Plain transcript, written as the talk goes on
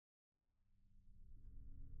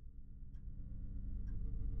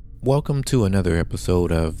Welcome to another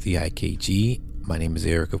episode of the IKG. My name is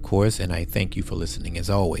Eric, of course, and I thank you for listening as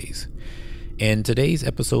always. And today's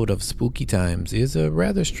episode of Spooky Times is a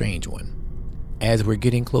rather strange one. As we're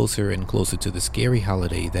getting closer and closer to the scary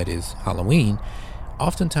holiday that is Halloween,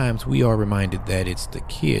 oftentimes we are reminded that it's the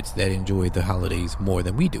kids that enjoy the holidays more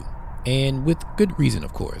than we do. And with good reason,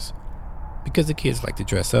 of course. Because the kids like to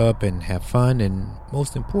dress up and have fun, and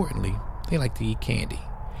most importantly, they like to eat candy.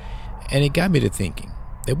 And it got me to thinking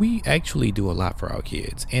that we actually do a lot for our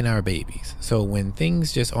kids and our babies. So when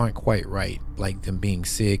things just aren't quite right, like them being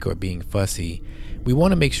sick or being fussy, we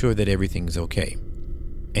want to make sure that everything's okay.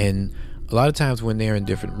 And a lot of times when they're in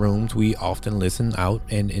different rooms, we often listen out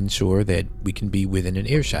and ensure that we can be within an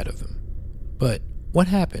earshot of them. But what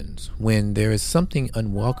happens when there is something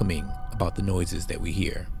unwelcoming about the noises that we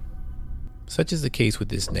hear? Such is the case with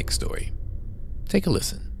this next story. Take a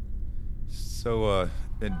listen. So,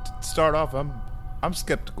 and to start off, I'm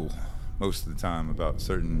skeptical most of the time about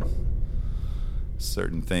certain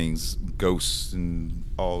things, ghosts and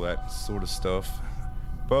all that sort of stuff.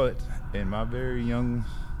 But in my very young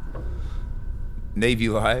Navy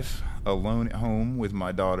life, alone at home with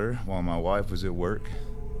my daughter while my wife was at work,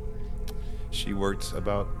 she worked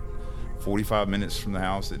about 45 minutes from the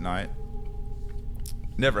house at night.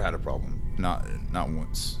 Never had a problem. Not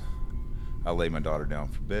once. I laid my daughter down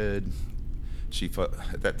for bed.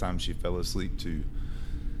 At that time she fell asleep to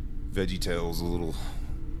VeggieTales, a little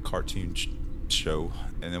cartoon show.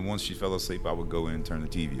 And then once she fell asleep, I would go in and turn the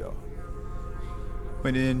TV off.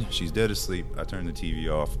 Went in, she's dead asleep. I turn the TV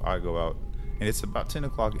off. I go out, and it's about 10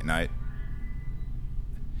 o'clock at night.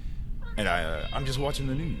 And I'm just watching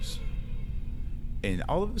the news. And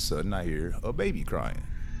all of a sudden, I hear a baby crying.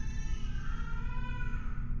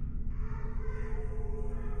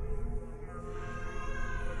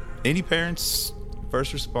 Any parent's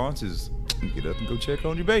first response is, get up and go check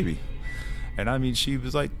on your baby. And I mean, she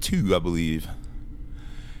was like 2, I believe.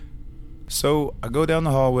 So I go down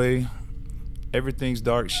the hallway. Everything's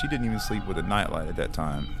dark. She didn't even sleep with a nightlight at that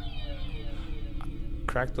time. I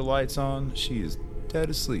crack the lights on. She is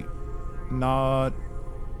dead asleep. Not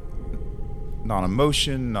a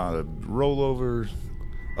motion, not a rollover,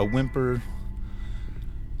 a whimper.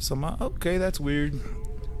 So I'm like, okay, that's weird.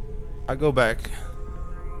 I go back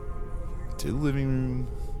to the living room,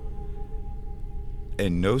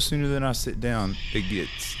 and no sooner than I sit down,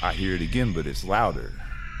 I hear it again, but it's louder.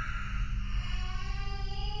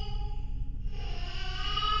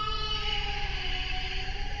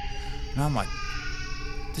 And I'm like,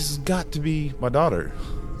 this has got to be my daughter.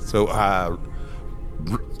 So I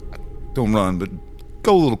don't run, but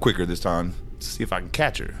go a little quicker this time to see if I can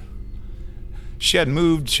catch her. She hadn't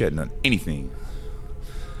moved, she hadn't done anything.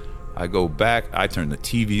 I go back, I turn the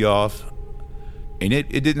TV off, and it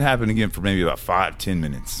didn't happen again for maybe about 5-10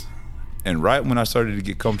 minutes. And right when I started to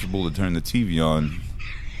get comfortable to turn the TV on,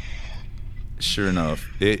 sure enough,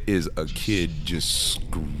 it is a kid just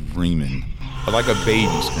screaming, like a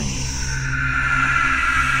baby screaming.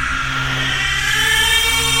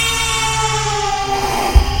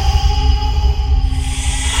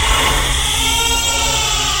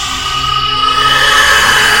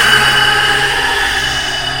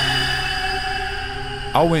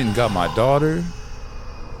 I went and got my daughter,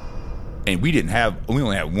 and we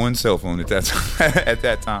only had one cell phone at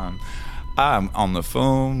that time. I'm on the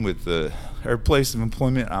phone with her place of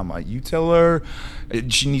employment. I'm like, you tell her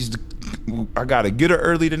she needs to. I gotta get her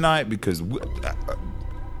early tonight because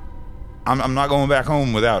I'm not going back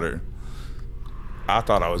home without her. I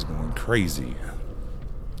thought I was going crazy,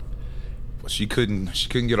 but she couldn't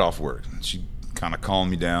get off work. She kind of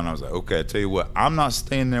calmed me down. I was like, okay, I tell you what, I'm not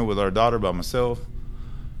staying there with our daughter by myself.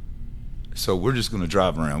 So we're just going to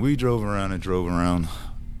drive around. We drove around.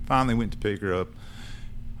 Finally went to pick her up.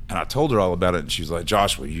 And I told her all about it. And she was like,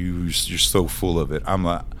 Joshua, you're so full of it. I'm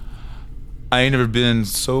like, I ain't never been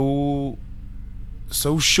so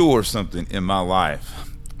sure of something in my life.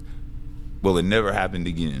 Well, it never happened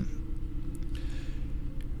again.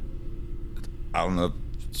 I don't know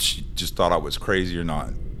if she just thought I was crazy or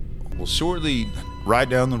not. Well, shortly, right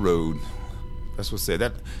down the road, that's what said.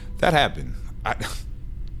 That happened.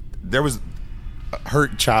 There was a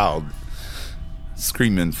hurt child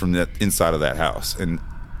screaming from that inside of that house, and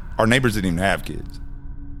our neighbors didn't even have kids.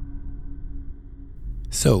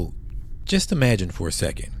 So, just imagine for a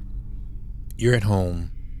second. You're at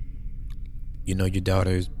home. You know your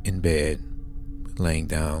daughter's in bed, laying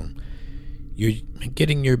down. You're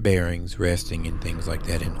getting your bearings, resting and things like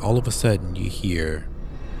that, and all of a sudden you hear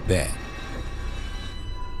that.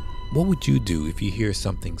 What would you do if you hear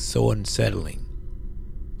something so unsettling,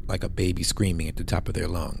 like a baby screaming at the top of their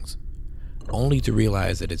lungs? only to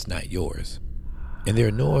realize that it's not yours, and there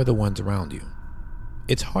are no other ones around you.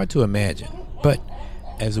 It's hard to imagine, but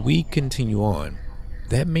as we continue on,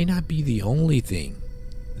 that may not be the only thing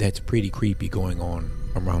that's pretty creepy going on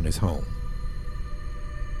around his home.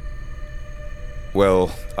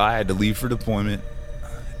 Well, I had to leave for deployment,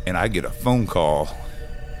 and I get a phone call,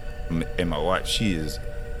 and my wife, she is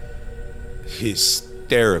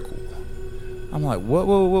hysterical. I'm like,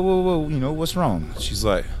 whoa, you know, what's wrong? She's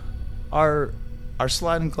like, our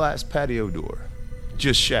sliding glass patio door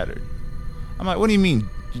just shattered. I'm like, what do you mean?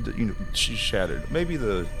 You know, she shattered. Maybe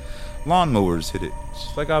the lawnmowers hit it.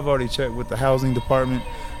 She's like, I've already checked with the housing department.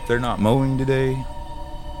 They're not mowing today.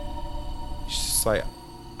 She's like,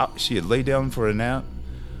 she had laid down for a nap,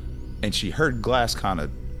 and she heard glass kind of,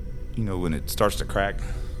 you know, when it starts to crack.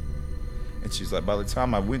 And she's like, by the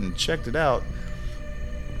time I went and checked it out,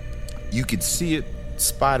 you could see it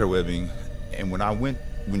spiderwebbing. And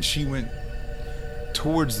when she went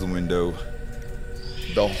towards the window,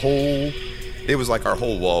 it was like our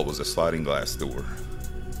whole wall was a sliding glass door,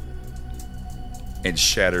 and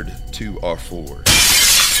shattered to our floor.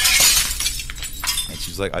 And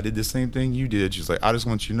she's like, I did the same thing you did. She's like, I just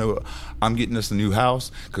want you to know I'm getting us a new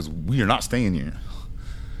house because we are not staying here.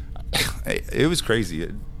 It was crazy.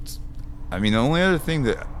 I mean, the only other thing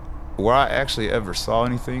where I actually ever saw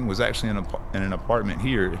anything was actually in an apartment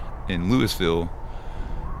here in Louisville.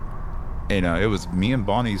 And it was me and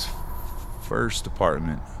Bonnie's first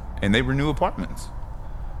apartment, and they were new apartments.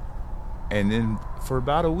 And then for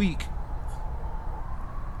about a week,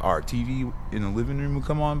 our TV in the living room would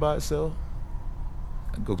come on by itself.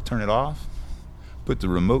 I'd go turn it off, put the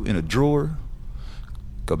remote in a drawer,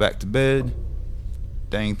 go back to bed.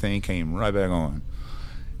 Dang thing came right back on.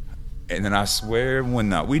 And then I swear one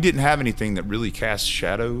night, we didn't have anything that really cast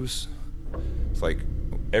shadows. It's like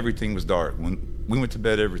everything was dark. When we went to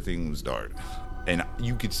bed, everything was dark. And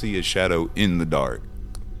you could see a shadow in the dark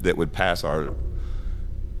that would pass our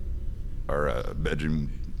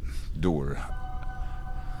bedroom door.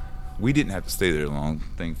 We didn't have to stay there long,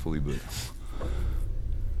 thankfully, but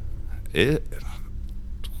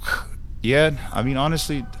yeah, I mean,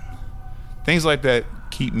 honestly, things like that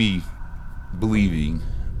keep me believing,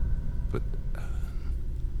 but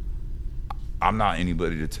I'm not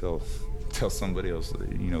anybody to tell somebody else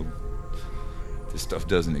that, you know, this stuff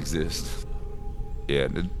doesn't exist. Yeah,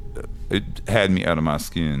 it had me out of my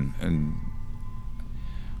skin, and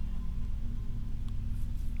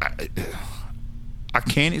I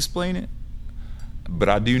can't explain it, but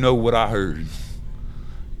I do know what I heard.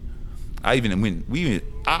 I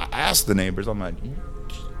asked the neighbors, I'm like,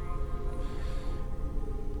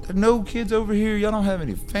 there are no kids over here? Y'all don't have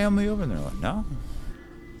any family over? And they're like, no.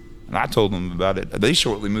 And I told them about it. They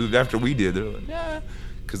shortly moved after we did. They're like, yeah,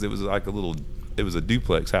 because it was like it was a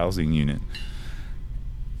duplex housing unit.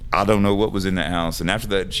 I don't know what was in that house. And after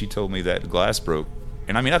that, she told me that glass broke.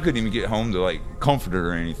 And I mean, I couldn't even get home to like comfort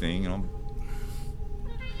her or anything, you know.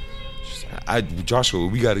 She's like, Joshua,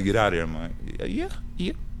 we got to get out of here. I'm like, yeah.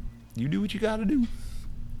 You do what you got to do.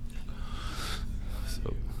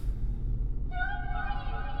 So.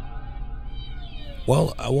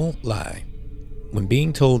 Well, I won't lie. When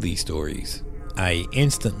being told these stories, I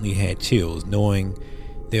instantly had chills knowing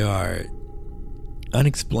there are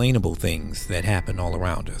unexplainable things that happen all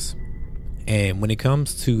around us. And when it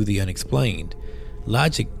comes to the unexplained,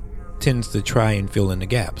 logic tends to try and fill in the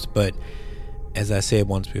gaps. But as I said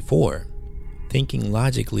once before, thinking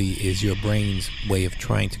logically is your brain's way of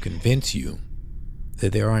trying to convince you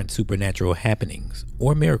that there aren't supernatural happenings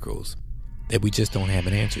or miracles that we just don't have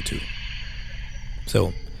an answer to.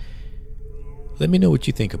 So, let me know what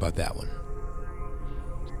you think about that one.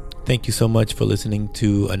 Thank you so much for listening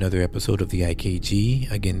to another episode of the IKG.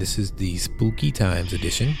 Again, this is the Spooky Times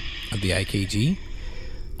edition of the IKG.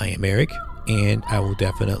 I am Eric, and I will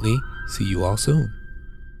definitely see you all soon.